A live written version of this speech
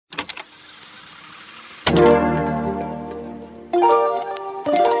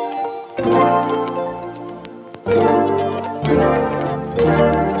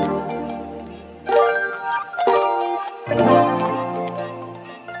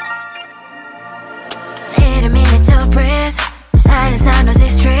busy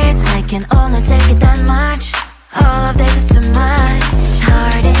streets, I can only take it that much. All of this is too much. It's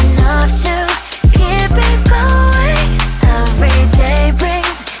hard enough to keep it going. Every day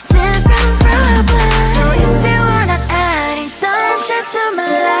brings different problems. So if you are not adding sunshine to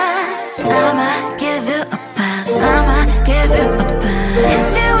my life, I'ma give you a pass, I'ma give you a pass. If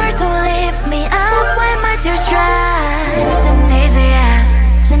you were to lift me up when my tears dry, it's an easy yes,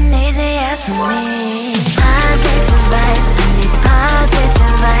 it's an easy yes for me. Positive vibes, I need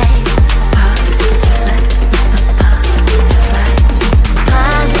positive vibes. Positive vibes, positive vibes.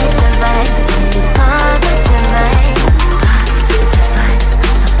 Positive vibes, I need positive vibes. Positive vibes,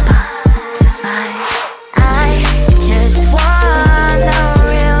 positive vibes. I just wanna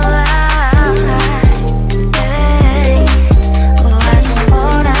realize, hey, oh, I just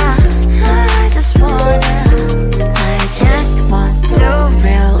wanna to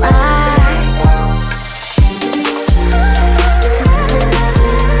realize.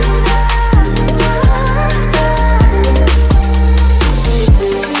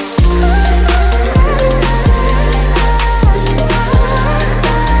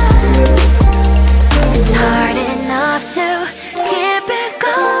 It's hard enough to keep it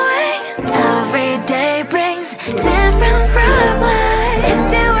going. Every day brings different problems. If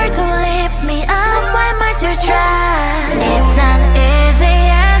you were to lift me up when my tears dry, it's an easy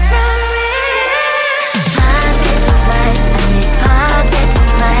yes from me. Positive vibes, I need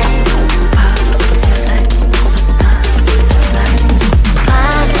positive vibes. Positive vibes, positive vibes.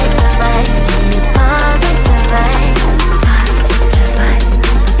 Positive vibes, I need positive vibes. Positive vibes,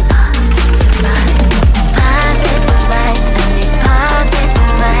 positive vibes. Positive vibes, I need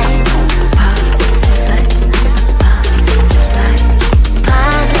positive vibes. Positive vibes, positive vibes.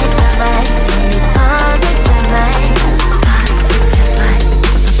 Positive vibes, I need positive vibes. Positive vibes,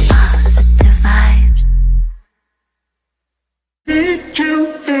 positive vibes. Need you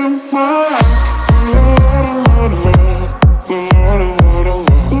in my life.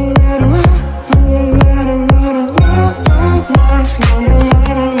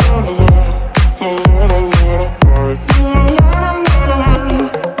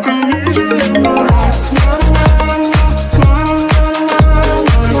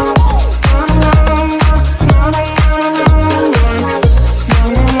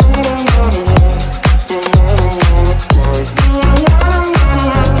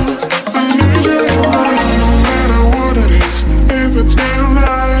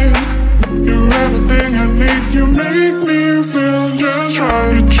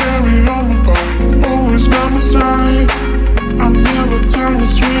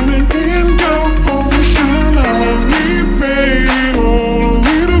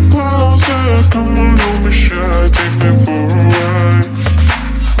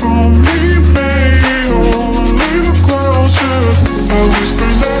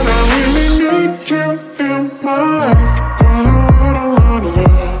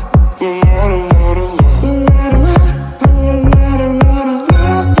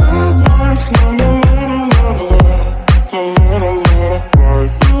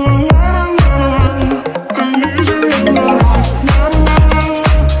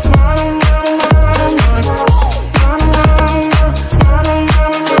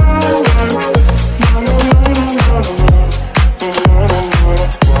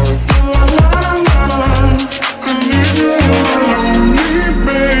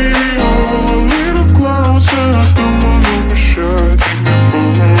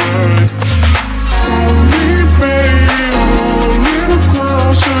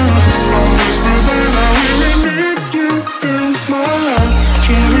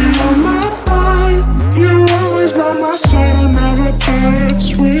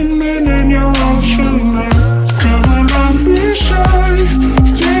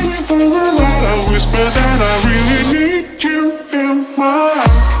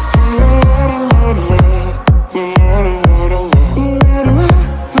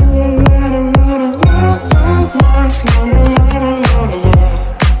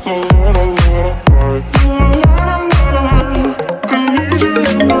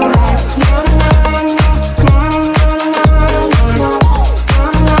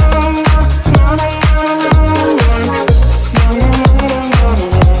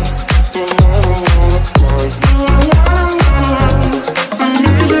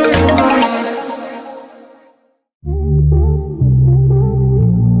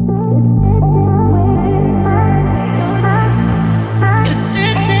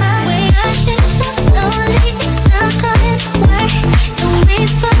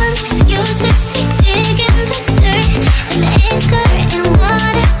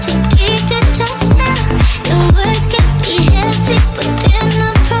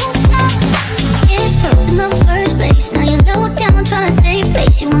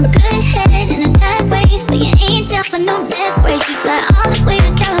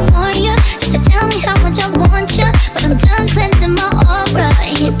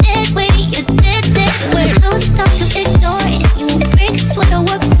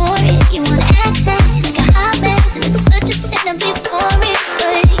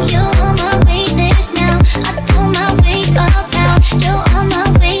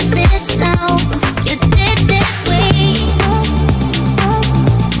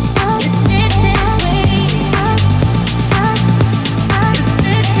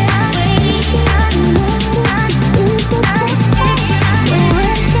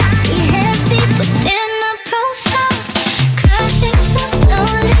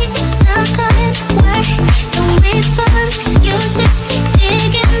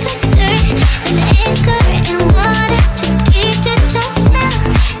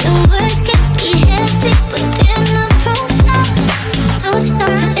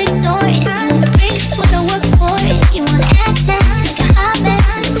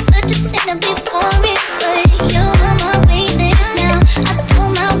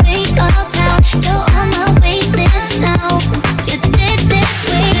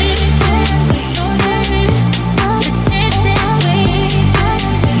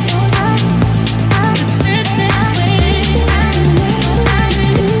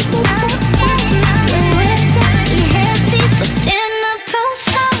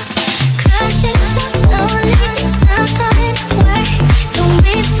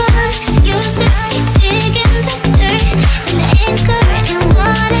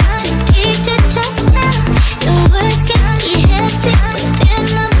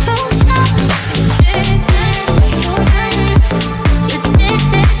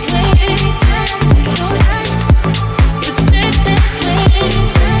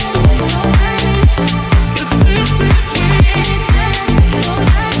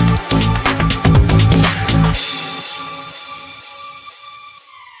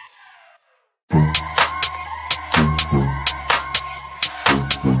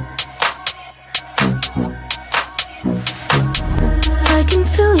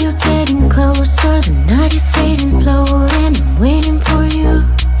 closer, the night is fading slowly and I'm waiting for you.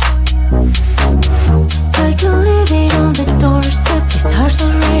 I can leave it on the doorstep, this heart's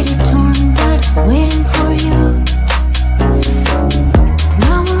already torn, but I'm waiting for you. And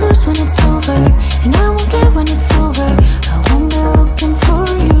I won't lose when it's over, and I won't get when it's over. I won't be looking for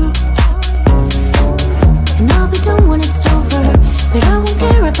you. And I'll be done when it's over, but I won't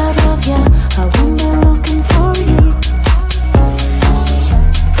care about love, yeah. I won't be looking for you.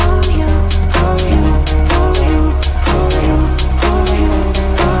 For you, for you, for you, for you, for you, for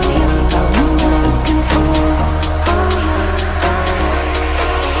you. I won't be looking for you.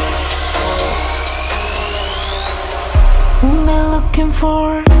 Won't be looking for.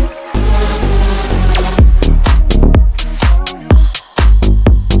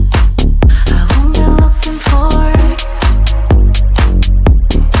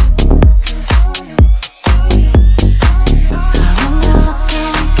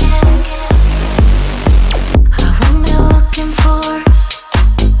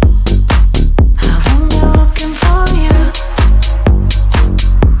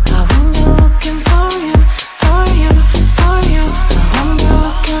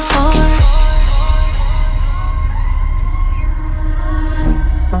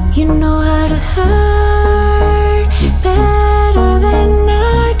 You know how to hurt better than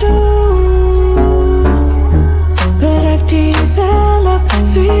I do, but I've developed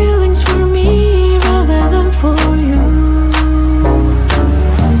feelings for me rather than for you.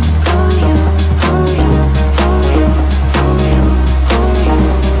 For you, for you, for you, for you, for you,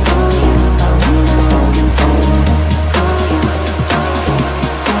 for you. I'm looking for you.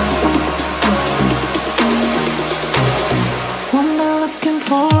 What am I looking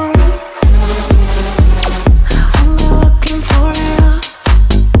for?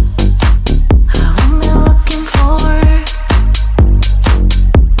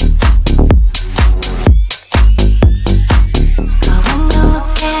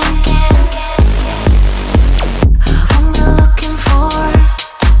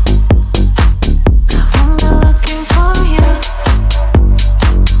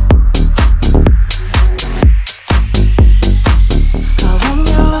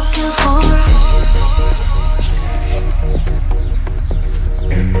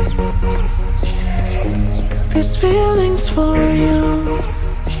 This feeling's for you.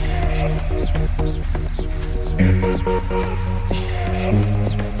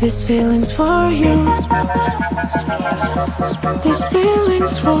 This feeling's for you. This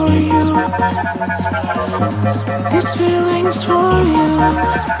feeling's for you. This feeling's for you.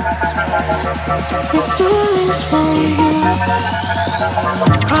 This feeling's for you.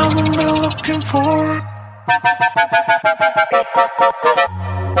 I won't be looking for it.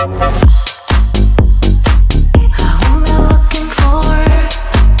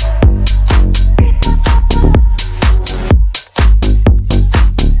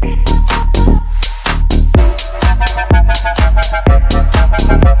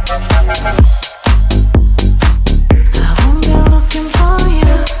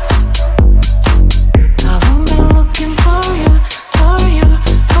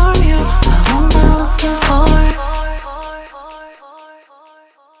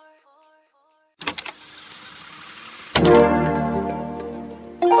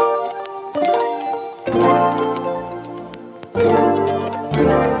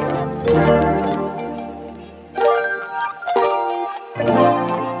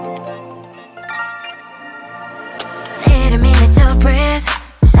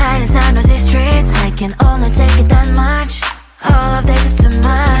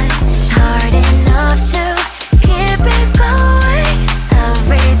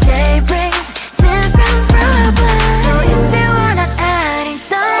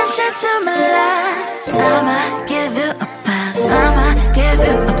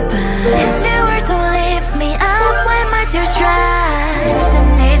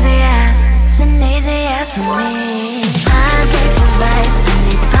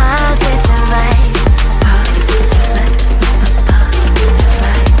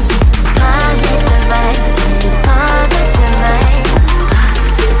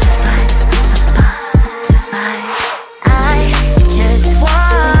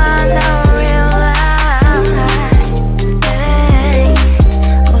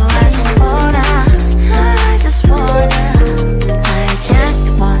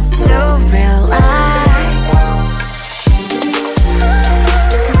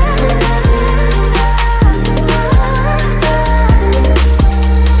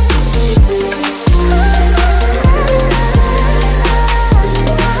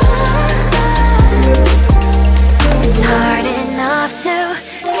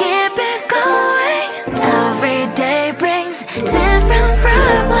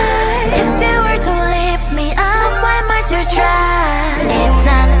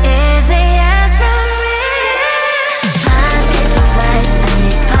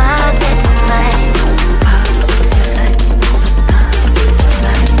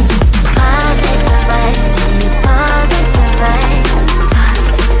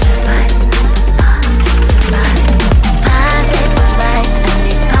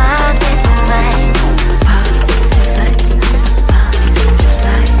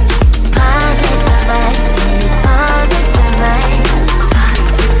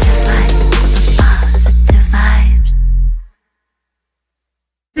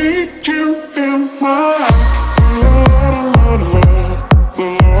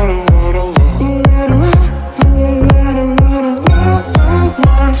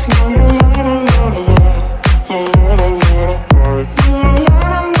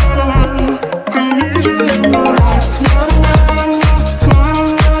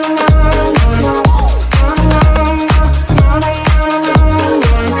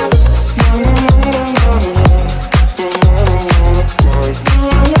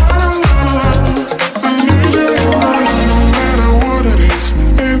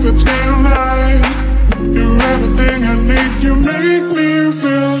 it's getting right. You're everything I need, you make me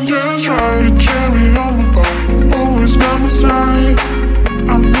feel just right. You're cherry on my body, always by my side.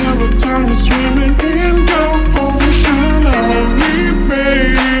 I'm never tired of swimming